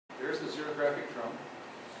There's the xerographic drum.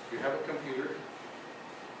 You have a computer.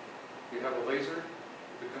 You have a laser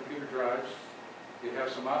the computer drives. You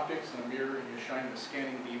have some optics and a mirror, and you shine the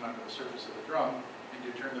scanning beam onto the surface of the drum, and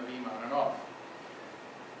you turn the beam on and off.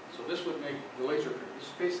 So this would make the laser printer. This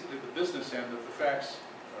is basically the business end of the fax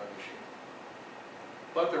machine.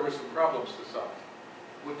 But there were some problems to solve.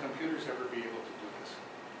 Would computers ever be able to do this?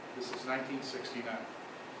 This is 1969.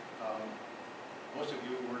 Most of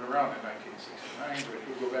you weren't around in 1969, but if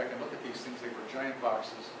you go back and look at these things, they were giant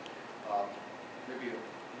boxes. Maybe if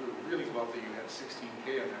you were really wealthy, you had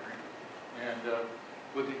 16K of memory. And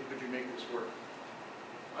could you make this work?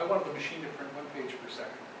 I wanted the machine to print 1 page per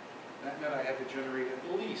second. That meant I had to generate at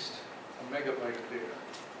least a megabyte of data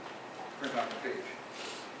to print on the page.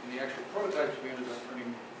 In the actual prototypes, we ended up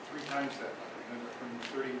printing 3 times that much. We ended up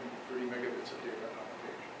printing 30 megabits of data on the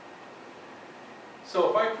page.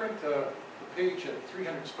 So if I print the page at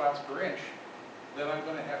 300 spots per inch, then I'm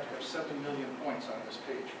going to have 7 million points on this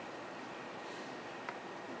page.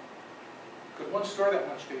 Could one store that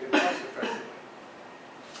much data cost effectively?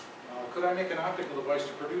 Could I make an optical device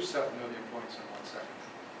to produce 7 million points in 1 second?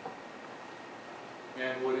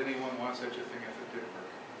 And would anyone want such a thing if it did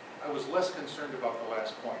work? I was less concerned about the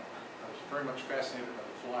last point. I was very much fascinated by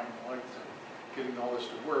the flying lights and getting all this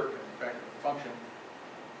to work and the fact that it functioned.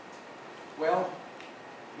 Well,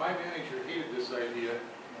 my manager hated this idea,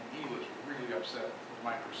 and he was really upset with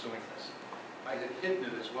my pursuing this. I had hidden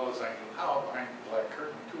it as well as I knew how behind the black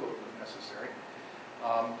curtain, too, if it was necessary.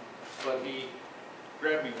 But he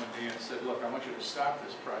grabbed me one day and said, look, I want you to stop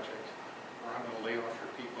this project, or I'm going to lay off your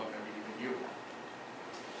people and maybe even you.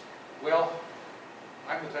 Well,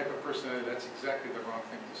 I'm the type of person that's exactly the wrong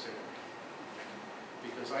thing to say to me.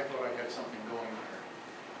 Because I thought I had something going there.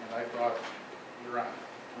 And I thought, you're on.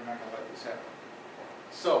 We're not going to let this happen.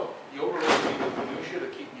 So, he overloaded me with minutiae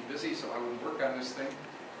to keep me busy so I wouldn't work on this thing.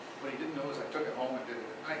 What he didn't know is I took it home and did it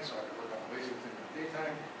at night so I could work on the laser thing in the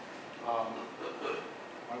daytime.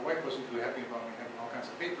 My wife wasn't too happy about me having all kinds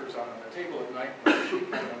of papers out on the table at night, but she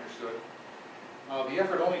kind of understood. The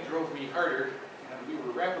effort only drove me harder, and we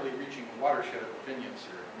were rapidly reaching a watershed of opinions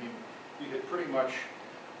here. I mean, we had pretty much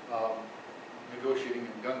negotiating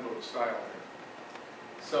in gunboat style here.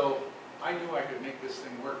 So I knew I could make this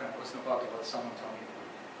thing work, and I wasn't about to let someone tell me to.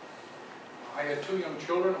 I had 2 young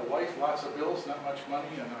children, a wife, lots of bills, not much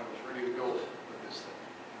money, and I was ready to go with this thing.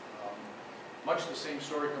 Much the same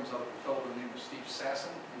story comes out of a fellow by the name of Steve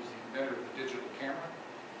Sasson, who's the inventor of the digital camera.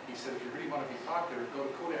 He said, if you really want to be popular, go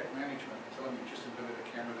to Kodak management and tell them you just invented a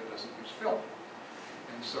camera that doesn't use film.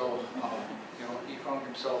 And so, he found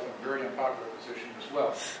himself in a very unpopular position as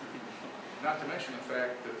well. Not to mention the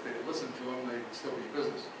fact that if they had listened to him, they would still be in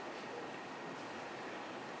business.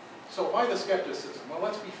 So why the skepticism? Well,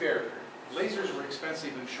 let's be fair here. Lasers were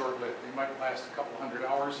expensive and short-lived. They might last a couple hundred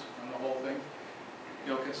hours on the whole thing.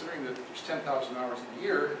 Considering that there's 10,000 hours in a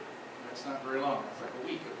year, that's not very long. That's like a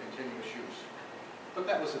week of continuous use. But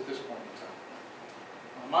that was at this point in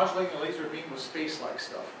time. Modulating the laser beam was space-like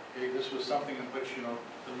stuff. Okay? This was something in which,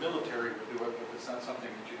 the military would do it, but it's not something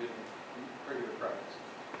that you did in regular practice.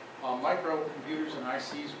 Microcomputers and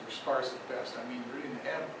ICs were sparse at best. I mean, we didn't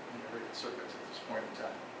have integrated circuits at this point in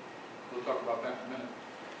time. We'll talk about that in a minute.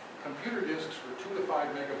 Computer disks were 2 to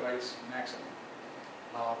 5 megabytes maximum.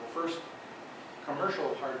 The first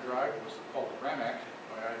commercial hard drive was called the RAMAC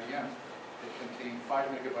by IBM. It contained 5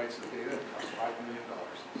 megabytes of data and cost $5 million.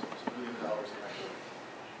 So it's $1 million actually.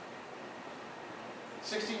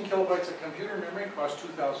 16 kilobytes of computer memory cost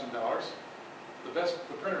 $2,000.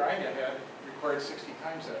 The printer I had required 60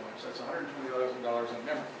 times that much. That's $120,000 in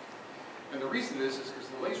memory. And the reason is because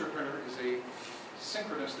the laser printer is a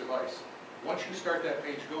synchronous device. Once you start that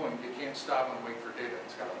page going, you can't stop and wait for data.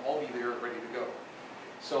 It's got to all be there, ready to go.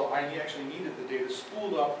 So I actually needed the data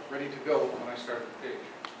spooled up, ready to go when I started the page.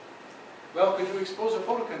 Well, could you expose a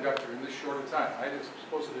photoconductor in this short a time? I had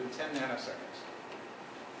exposed it in 10 nanoseconds.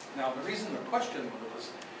 Now, the reason the question was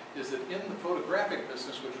is that in the photographic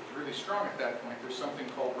business, which was really strong at that point, there's something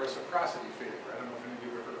called reciprocity failure. I don't know if any of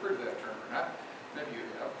you have ever heard of that term or not. Maybe you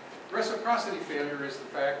have. Reciprocity failure is the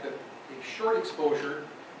fact that a short exposure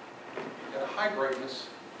at a high brightness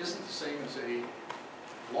isn't the same as a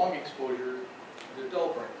long exposure at a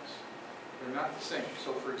dull brightness. They're not the same.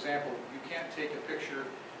 So for example, you can't take a picture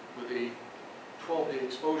with a 12-day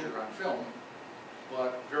exposure on film,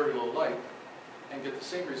 but very low light, and get the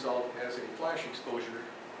same result as a flash exposure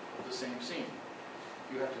of the same scene.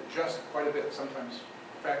 You have to adjust quite a bit, sometimes,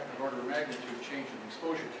 in fact, an order of magnitude change in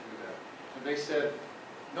exposure to do that. And they said,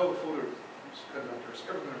 no photoconductor is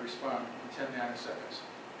ever going to respond in 10 nanoseconds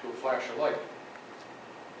to a flash of light.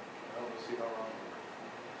 Well, we'll see how wrong we were.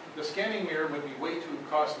 the scanning mirror would be way too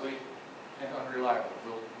costly and unreliable.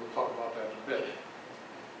 We'll talk about that in a bit.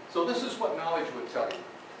 So this is what knowledge would tell you.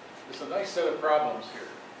 It's a nice set of problems here.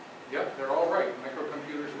 Yep, they're all right.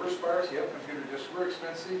 Microcomputers were sparse. Yep, computer disks were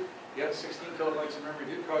expensive. Yep, 16 kilobytes of memory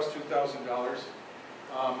did cost $2,000.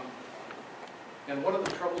 And one of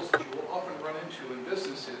the troubles that you will often run into in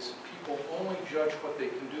business is people only judge what they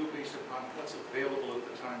can do based upon what's available at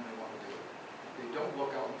the time they want to do it. They don't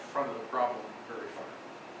look out in front of the problem very far.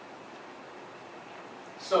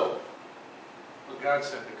 So, what God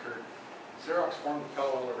said occurred. Xerox formed the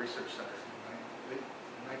Palo Alto Research Center in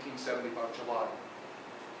 1970, about July.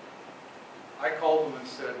 I called them and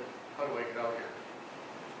said, how do I get out here?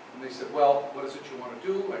 And they said, well, what is it you want to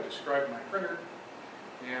do? I described my printer,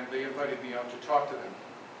 and they invited me out to talk to them.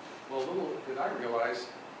 Well, little did I realize,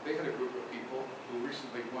 they had a group of people who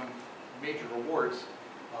recently won major awards,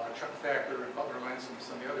 Chuck Thacker and Butler Lansing and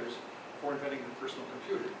some of the others, for inventing the personal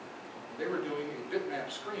computer. And they were doing a bitmap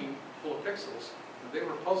screen full of pixels, and they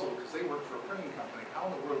were puzzled because they worked for a printing company. How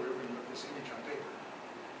in the world are we going to put this image on paper?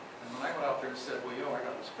 And when I went out there and said, well, you know, I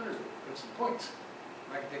got this printer that puts some points,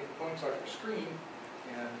 and I can take the points off your screen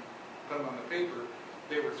and put them on the paper,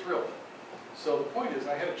 they were thrilled. So the point is,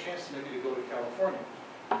 I had a chance maybe to go to California.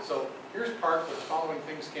 So here's part where the following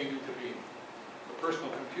things came into being. The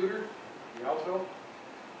personal computer, the Alto,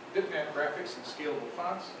 bitmap graphics and scalable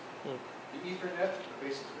fonts, the Ethernet, the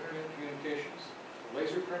basis of internet communications, the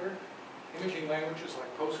laser printer, imaging languages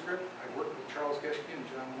like PostScript. I worked with Charles Geschke and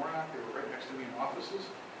John Warnock. They were right next to me in offices.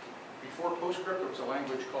 Before PostScript, there was a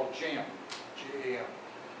language called JAM, J-A-M,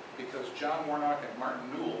 because John Warnock and Martin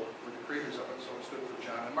Newell were the creators of it, so it stood for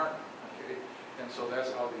John and Martin. Okay? And so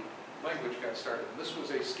that's how the language got started. And this was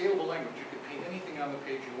a scalable language. You could paint anything on the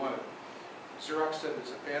page you wanted. Xerox said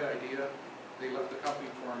it's a bad idea. They left the company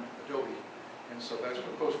for Adobe. And so that's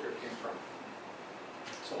where PostScript came from.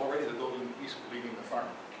 So already the golden geese were leaving the farm.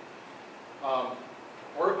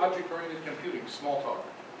 Or object-oriented computing, Smalltalk,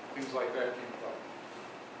 things like that came about.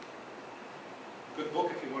 Good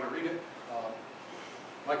book if you want to read it.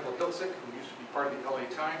 Michael Hiltzik, who used to be part of the LA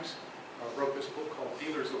Times, wrote this book called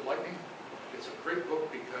Dealers of Lightning. It's a great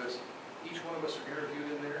book because each one of us are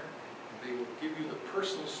interviewed in there, and they will give you the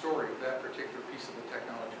personal story of that particular piece of the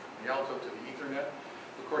technology, from the Alto to the Ethernet.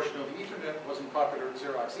 Of course, you know, the Ethernet wasn't popular at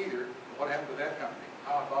Xerox either. What happened to that company?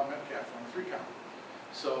 How about Metcalf on the 3-count?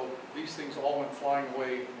 So these things all went flying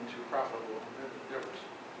away into profitable endeavors.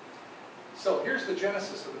 So here's the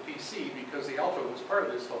genesis of the PC, because the Alto was part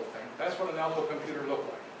of this whole thing. That's what an Alto computer looked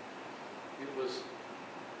like. It was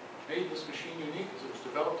made this machine unique because it was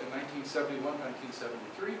developed in 1971,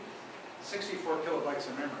 1973. 64 kilobytes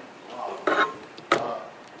of memory. Wow.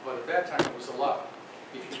 But at that time it was a lot.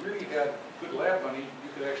 If you really had good lab money, you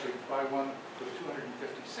could actually buy one with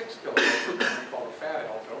 256 kilobytes of memory called a Fat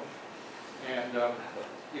Alto. And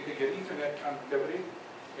you could get Ethernet connectivity,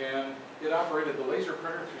 and it operated the laser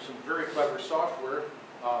printer through some very clever software.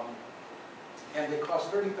 And they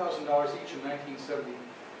cost $30,000 each in 1970,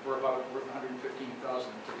 or about worth $115,000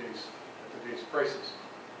 at today's prices.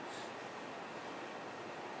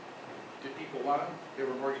 Did people want them? They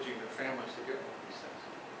were mortgaging their families to get one of these things.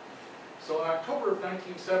 So in October of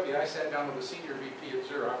 1970, I sat down with the senior VP at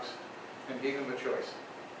Xerox and gave him a choice.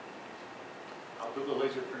 I'll build a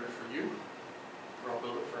laser printer for you, or I'll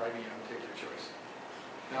build it for IBM. Take your choice.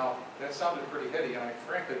 Now, that sounded pretty heady, and I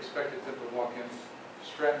frankly expected them to walk in,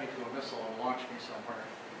 strap me to a missile, and launch me somewhere,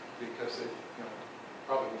 because they,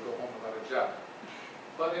 probably would go home without a job.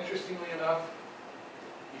 But interestingly enough,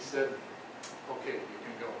 he said, okay, you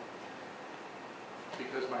can go.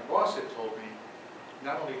 Because my boss had told me,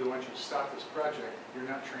 not only do I want you to stop this project, you're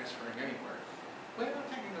not transferring anywhere. Well, I'm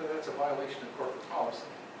thinking that that's a violation of corporate policy.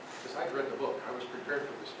 Because I'd read the book, I was prepared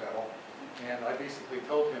for this battle, and I basically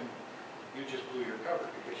told him, you just blew your cover,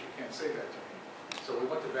 because you can't say that to me. So we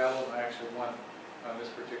went to battle, and I actually won on this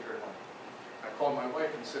particular one. I called my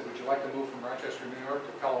wife and said, would you like to move from Rochester, New York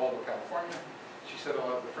to Palo Alto, California? She said,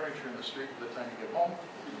 I'll have the furniture in the street by the time you get home.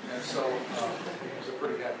 And so it was a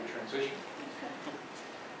pretty happy transition.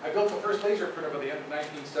 I built the first laser printer by the end of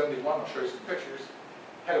 1971. I'll show you some pictures.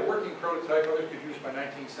 Had a working prototype others could use by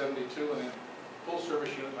 1972, and then full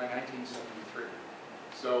service unit by 1973.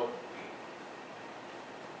 So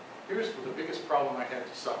here's the biggest problem I had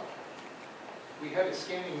to solve. We had a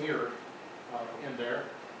scanning mirror in there,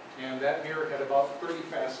 and that mirror had about 30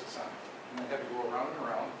 facets on it. And it had to go around and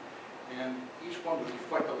around, and each one would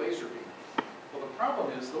reflect a laser beam. Well, the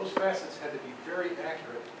problem is those facets had to be very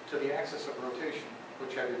accurate to the axis of rotation,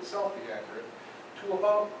 which had itself be accurate, to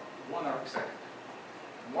about 1 arc second.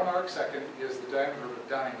 And 1 arc second is the diameter of a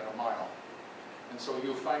dime in a mile. And so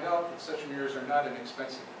you'll find out that such mirrors are not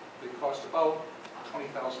inexpensive. They cost about $20,000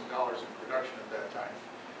 in production at that time.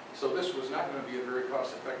 So this was not going to be a very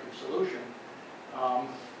cost-effective solution.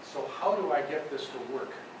 So how do I get this to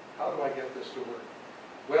work? How do I get this to work?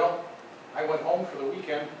 Well, I went home for the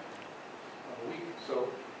weekend,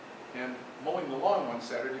 and mowing the lawn one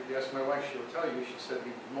Saturday. If you ask my wife, she'll tell you. She said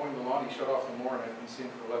he was mowing the lawn, he shut off the mower, and I didn't see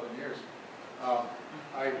him for 11 years.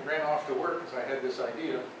 I ran off to work because I had this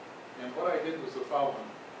idea, and what I did was the following.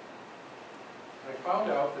 I found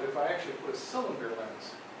out that if I actually put a cylinder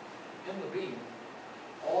lens in the beam,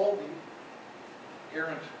 all the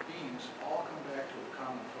errant beams all come back to a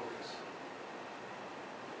common focus.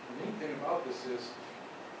 The neat thing about this is,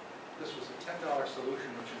 this was a $10 solution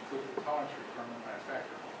which included the tolerance requirement by a factor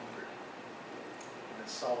of 100. And it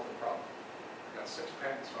solved the problem. I got 6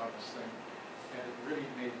 patents on this thing, and it really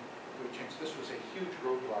made a good change. This was a huge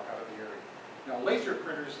roadblock out of the area. Now, laser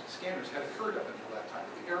printers and scanners had occurred up until that time,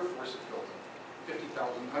 but the Air Force had built them. $50,000,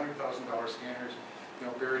 $100,000 scanners, you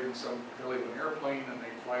know, buried in some belly of an airplane, and they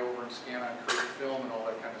fly over and scan on curved film and all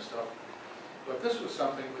that kind of stuff. But this was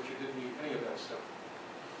something which you didn't need any of that stuff.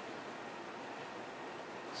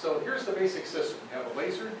 So here's the basic system. You have a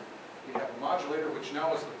laser, you have a modulator, which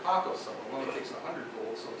now is the Paco cell. It only takes 100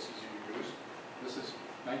 volts, so it's easy to use. This is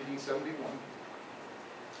 1971.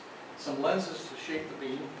 Some lenses to shape the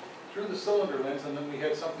beam through the cylinder lens, and then we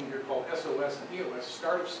had something here called SOS and EOS,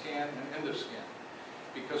 start of scan and end of scan,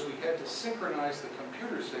 because we had to synchronize the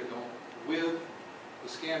computer signal with the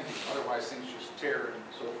scan beam. Otherwise, things just tear and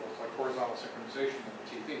so forth, like horizontal synchronization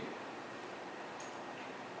in the TV.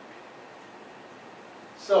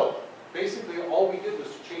 So basically, all we did was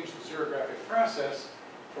to change the xerographic process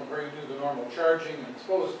from bringing to the normal charging, and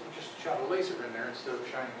suppose we just shot a laser in there instead of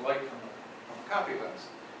shining light from a copy lens.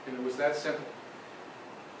 And it was that simple.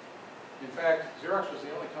 In fact, Xerox was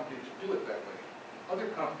the only company to do it that way. Other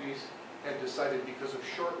companies had decided, because of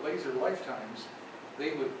short laser lifetimes,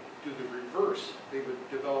 they would do the reverse. They would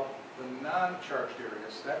develop the non-charged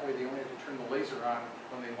areas. That way they only had to turn the laser on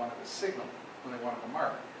when they wanted a signal, when they wanted a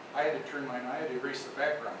mark. I had to turn mine, I had to erase the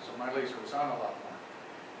background, so my laser was on a lot more.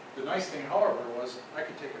 The nice thing, however, was I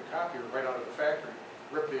could take a copier right out of the factory,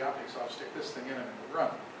 rip the optics off, stick this thing in, and it would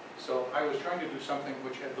run. So I was trying to do something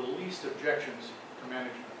which had the least objections to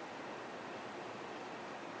management.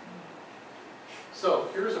 So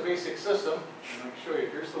here's a basic system, and I'll show you.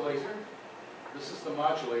 Here's the laser. This is the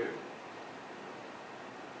modulator.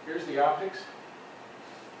 Here's the optics.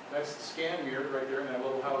 That's the scan mirror right there in that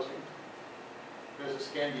little housing. There's a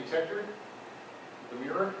scan detector, the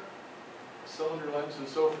mirror, the cylinder lens, and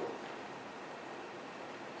so forth.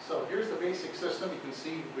 So here's the basic system. You can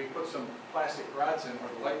see we put some plastic rods in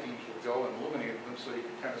where the light beams would go and illuminated them so you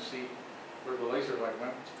can kind of see where the laser light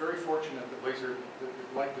went. It's very fortunate that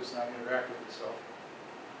the light does not interact with itself.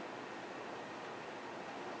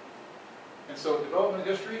 And so development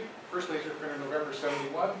history, first laser printer November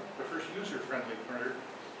 71, the first user-friendly printer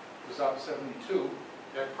was out in 72.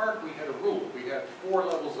 At Park we had a rule. We had 4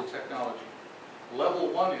 levels of technology. Level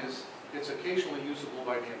 1 is it's occasionally usable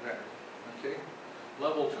by the inventor. Okay?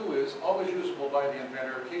 Level 2 is always usable by the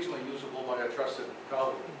inventor, occasionally usable by a trusted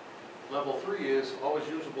colleague. Level 3 is always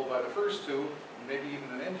usable by the first 2, and maybe even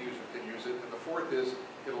an end user can use it. And the 4th is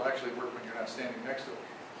it'll actually work when you're not standing next to it.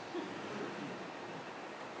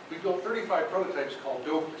 We built 35 prototypes called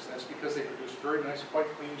Dovers. That's because they produced very nice, quite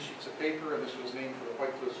clean sheets of paper, and this was named for the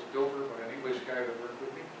White Cliffs of Dover by an English guy that worked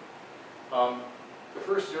with me. The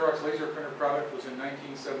first Xerox laser printer product was in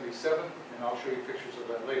 1977, and I'll show you pictures of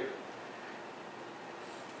that later.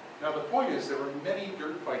 Now the point is there were many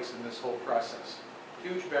dirt fights in this whole process.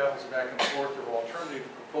 Huge battles back and forth, there were alternative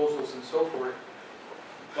proposals and so forth,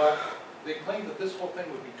 but they claimed that this whole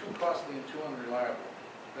thing would be too costly and too unreliable.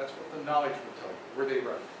 That's what the knowledge would tell you. Were they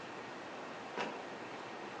right?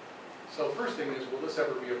 So the first thing is, will this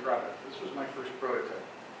ever be a product? This was my first prototype.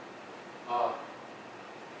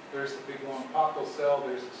 There's the big long Paco cell,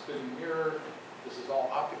 there's the spinning mirror. This is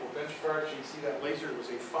all optical benchmarks. You can see that laser was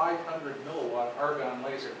a 500 milliwatt argon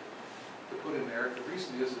laser to put in there. The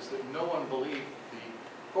reason is that no one believed the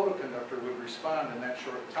photoconductor would respond in that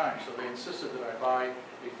short time. So they insisted that I buy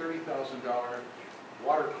a $30,000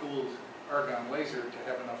 water-cooled argon laser to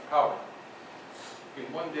have enough power.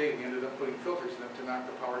 In one day, we ended up putting filters in it to knock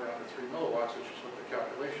the power down to 3 milliwatts, which is what the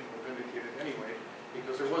calculation would have indicated anyway,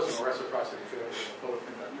 because there was no reciprocity failure in the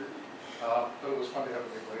photoconductor. But it was fun to have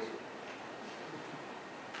a big laser.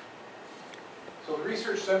 So the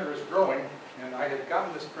research center is growing, and I had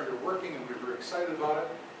gotten this printer working, and we were excited about it.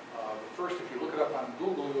 First, if you look it up on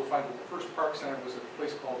Google, you'll find that the first Park Center was at a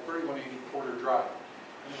place called 3180 Porter Drive.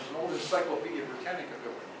 And it was an old Encyclopedia Britannica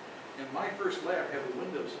building. And my first lab had the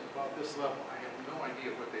windows about this level. I had no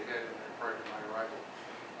idea what they had in there prior to my arrival.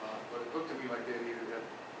 But it looked to me like they either had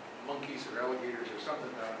monkeys or alligators or something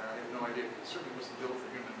down there. I have no idea, because it certainly wasn't built for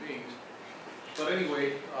human beings. But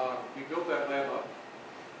anyway, we built that lab up,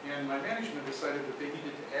 and my management decided that they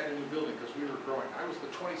needed to add a new building because we were growing. I was the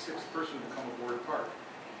 26th person to come aboard Park,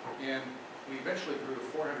 and we eventually grew to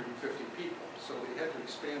 450 people, so they had to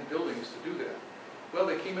expand buildings to do that. Well,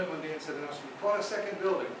 they came in one day and said to us, "We bought a second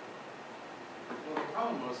building." Well, the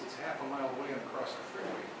problem was it's half a mile away and across the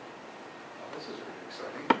freeway. Well, this is really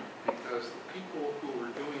exciting, because the people who were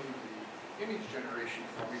doing the image generation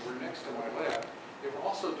for me were next to my lab. They were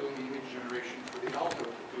also doing the image generation for the Alto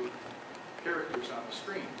to do characters on the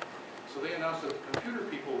screen. So they announced that the computer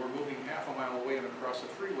people were moving half a mile away and across the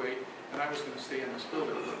freeway, and I was going to stay in this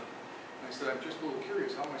building. And I said, "I'm just a little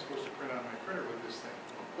curious, how am I supposed to print on my printer with this thing?"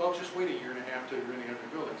 "Well, just wait a year and a half till you're in the other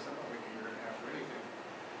buildings." I'm not waiting a year and a half for anything.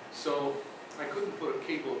 So I couldn't put a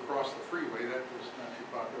cable across the freeway. That was not too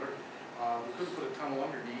popular. We couldn't put a tunnel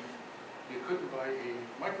underneath. You couldn't buy a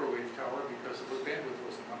microwave tower because the bandwidth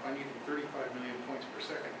wasn't enough. I needed 35 million points per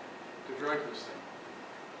second to drive this thing.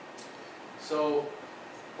 So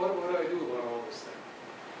what did I do about all this thing?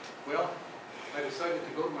 Well, I decided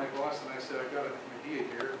to go to my boss and I said, "I've got an idea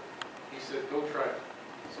here." He said, "Go try it."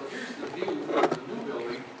 So here's the view of the new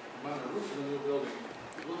building. I'm on the roof of the new building,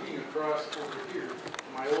 looking across over here to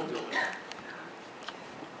my old building.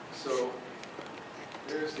 So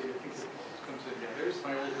there's the, I think it comes in, yeah, there's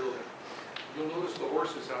my old building. You'll notice the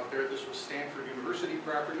horses out there. This was Stanford University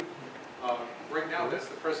property. Right now, that's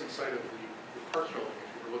the present site of the Park building,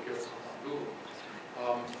 if you were looking at it on Google.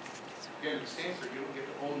 Again, at Stanford, you don't get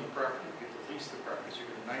to own the property, you get to lease the property, so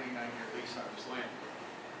you get a 99-year lease on this land.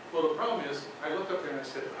 Well, the problem is, I looked up there and I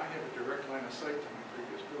said, I have a direct line of sight to my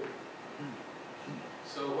previous building.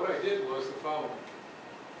 So what I did was the following.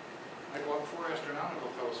 I bought 4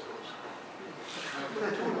 astronomical telescopes. And I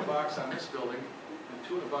put 2 in a box on this building, and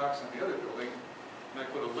 2 in a box on the other building, and I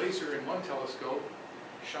put a laser in one telescope,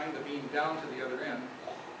 shined the beam down to the other end,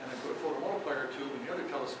 and I put a photomultiplier tube in the other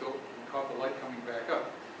telescope and caught the light coming back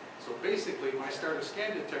up. So basically, my starter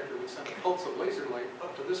scan detector would send a pulse of laser light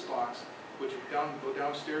up to this box, which would go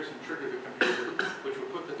downstairs and trigger the computer, which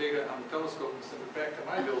would put the data on the telescope and send it back to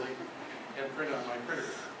my building and print on my printer.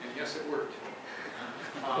 And yes, it worked.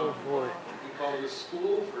 Oh boy. We call this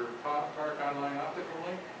spool for Park Online Optical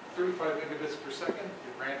Link, 35 megabits per second.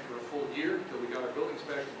 It ran for a full year until we got our buildings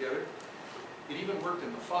back together. It even worked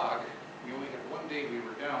in the fog. We only had one day we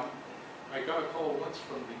were down. I got a call once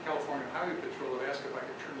from the California Highway Patrol that asked if I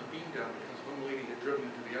could turn the beam down because one lady had driven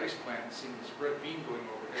into the ice plant and seen this red beam going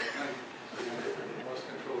overhead at night and lost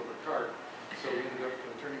control of her car. So we ended up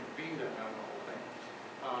turning the beam down on the whole thing.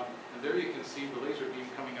 And there you can see the laser beam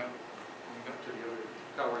coming up to the other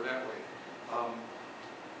tower that way.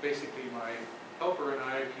 Basically, my helper and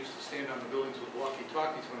I used to stand on the buildings with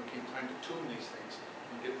walkie-talkies when it came time to tune these things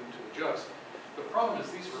and get them to adjust. The problem is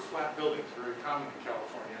these were flat buildings, very common in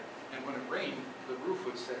California, and when it rained, the roof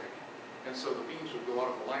would sag, and so the beams would go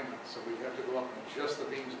out of alignment. So we'd have to go up and adjust the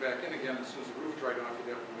beams back in again. As soon as the roof dried off,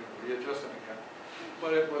 we'd have to readjust them again.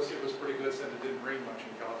 But it was pretty good since it didn't rain much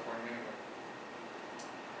in California anyway.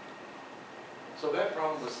 So that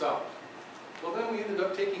problem was solved. Well, then we ended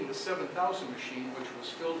up taking the 7000 machine, which was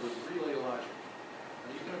filled with relay logic.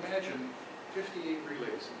 Now you can imagine 58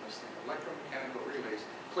 relays in this thing, electromechanical relays,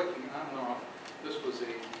 clicking on and off. This was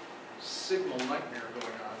a signal nightmare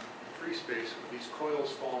going on in free space with these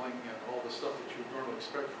coils falling and all the stuff that you would normally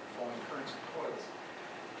expect from falling currents and coils.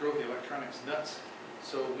 Drove the electronics nuts.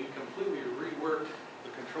 So we completely reworked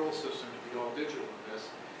the control system to be all digital in this.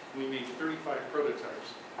 We made 35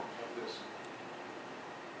 prototypes of this.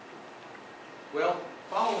 Well,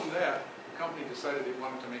 following that, the company decided they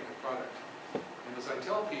wanted to make a product. And as I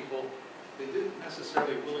tell people, they didn't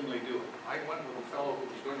necessarily willingly do it. I went with a fellow who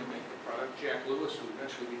was going to make the product, Jack Lewis, who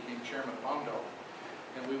eventually became chairman of Mondale.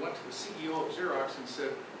 And we went to the CEO of Xerox and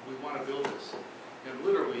said, "We want to build this." And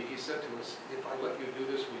literally, he said to us, "If I let you do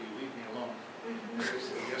this, will you leave me alone?" And they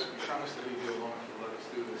said, "Yes, we promise to leave you alone if you let us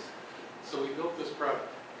do this." So we built this product,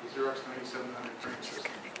 the Xerox 9700 printing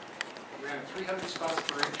system. We ran 300 spots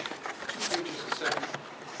per inch, 2 pages a second,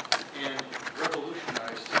 and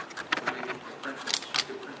revolutionized the way you could print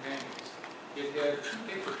manuals. It had 2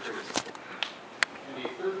 paper trays and a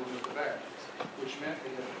third one at the back, which meant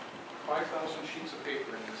we had 5,000 sheets of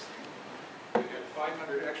paper in this thing. We had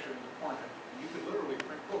 500 extra in the corner. And you could literally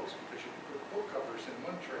print books because you could put book covers in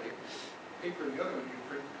one tray, paper in the other one. You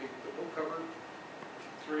print the book cover,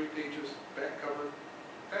 3 pages, back cover,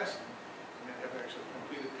 fasten, and then have actually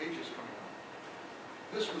completed pages coming out.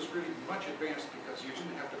 This was really much advanced because you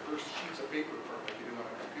didn't have to burst sheets of paper apart like you do on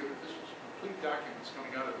a computer. This was complete documents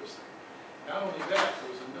coming out of this thing. Not only that, there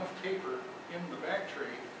was enough paper in the back tray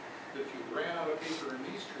that if you ran out of paper in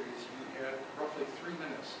these trays, you had roughly 3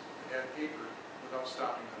 minutes to add paper without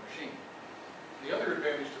stopping the machine. The other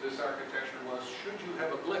advantage to this architecture was, should you have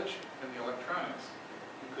a glitch in the electronics,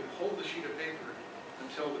 you could hold the sheet of paper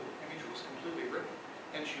until the image was completely written.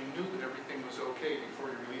 Hence, you knew that everything was okay before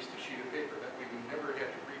you released the sheet of paper. That way you never had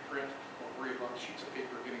to reprint or worry about sheets of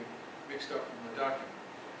paper getting mixed up in the document.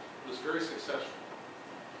 It was very successful.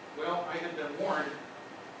 Well, I had been warned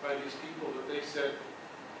by these people that they said,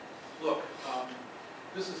 look,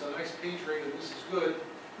 this is a nice page rate and this is good,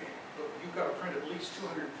 but you've got to print at least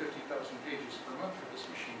 250,000 pages per month for this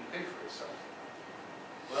machine to pay for itself.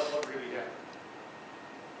 Well, what really happened?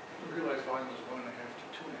 The realized volume was 1.5 to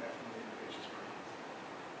 2.5 million pages per month.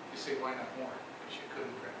 You say, why not more? Because you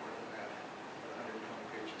couldn't print more than that, 120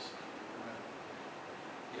 pages per minute.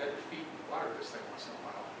 You had to feed and water this thing once in a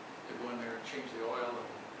while to go in there and change the oil and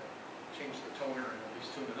change the toner and at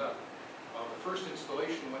least tune it up. The first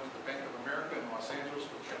installation went to the Bank of America in Los Angeles,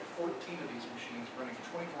 which had 14 of these machines running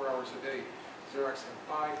 24 hours a day. Xerox had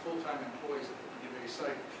 5 full-time employees at the PDA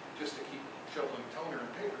site just to keep shoveling toner and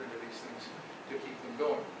paper into these things to keep them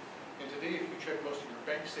going. And today, if you check most of your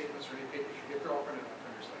bank statements or any papers you get, they're all printed on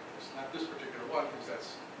printers like this. Not this particular one, because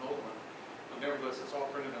that's an old one, but nevertheless, it's all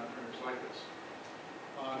printed on printers like this.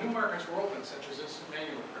 New markets were open, such as instant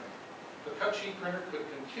manual printing. The cut sheet printer could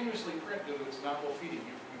continuously print due to its novel feeding.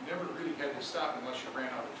 You never really had to stop unless you ran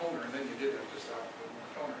out of toner, and then you did have to stop to put more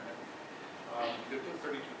toner in it. You could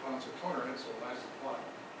put 32 pounds of toner in it, so it lasted a lot.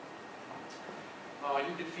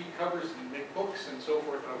 You could feed covers and make books and so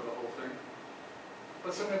forth out of the whole thing.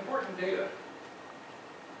 But some important data.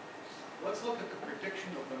 Let's look at the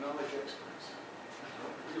prediction of the knowledge experts.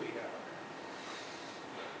 What really happened.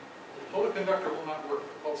 The photoconductor will not work.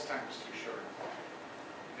 The pulse time is too short.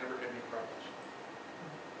 Never had any problems.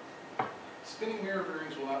 Spinning mirror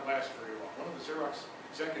bearings will not last very long. One of the Xerox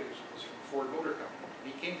executives was from Ford Motor Company.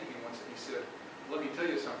 He came to me once and he said, let me tell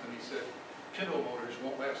you something. He said, Pinto motors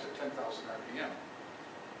won't last at 10,000 RPM.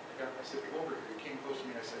 I said, come over here. He came close to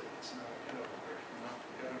me. I said, it's not a Pinto motor.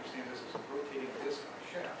 You got to understand this is a rotating disc on a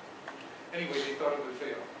shaft. Anyway, they thought it would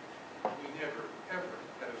fail. We never, ever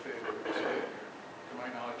had a failure with this mirror. To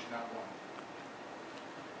my knowledge, not one.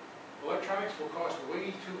 Electronics will cost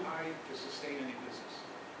way too high to sustain any business.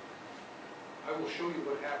 I will show you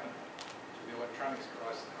what happened to the electronics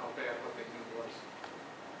costs and how bad what they knew was.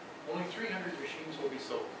 Only 300 machines will be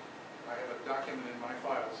sold. I have a document in my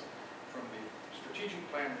files from the strategic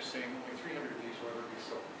planners saying only 300 of these will ever be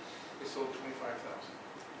sold. They sold 25,000.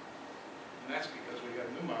 And that's because we got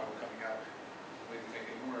a new model coming out. We can make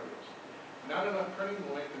any more of those. Not enough printing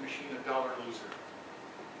will make the machine a dollar loser.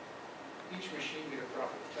 Each machine made a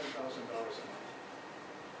profit of $10,000 a month.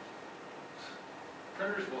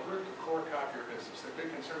 Printers will hurt the core copier business. Their big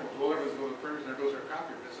concern was, well, everyone's going to printers and there goes our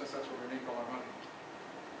copier business, that's where we make all our money.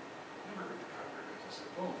 Never hurt the copier business. It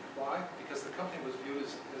boomed. Why? Because the company was viewed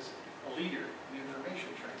as a leader in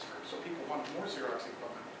information transfer. So people wanted more Xerox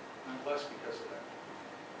equipment, not less because of that.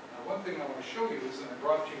 Now, one thing I want to show you is, and I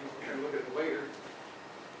brought you, we're going to look at it later,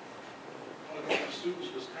 one of my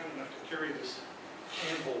students was kind enough to carry this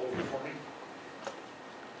handful over for me.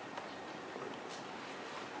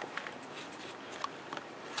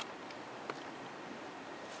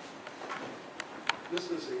 This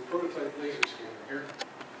is a prototype laser scanner here.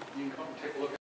 You can come and take a look at it.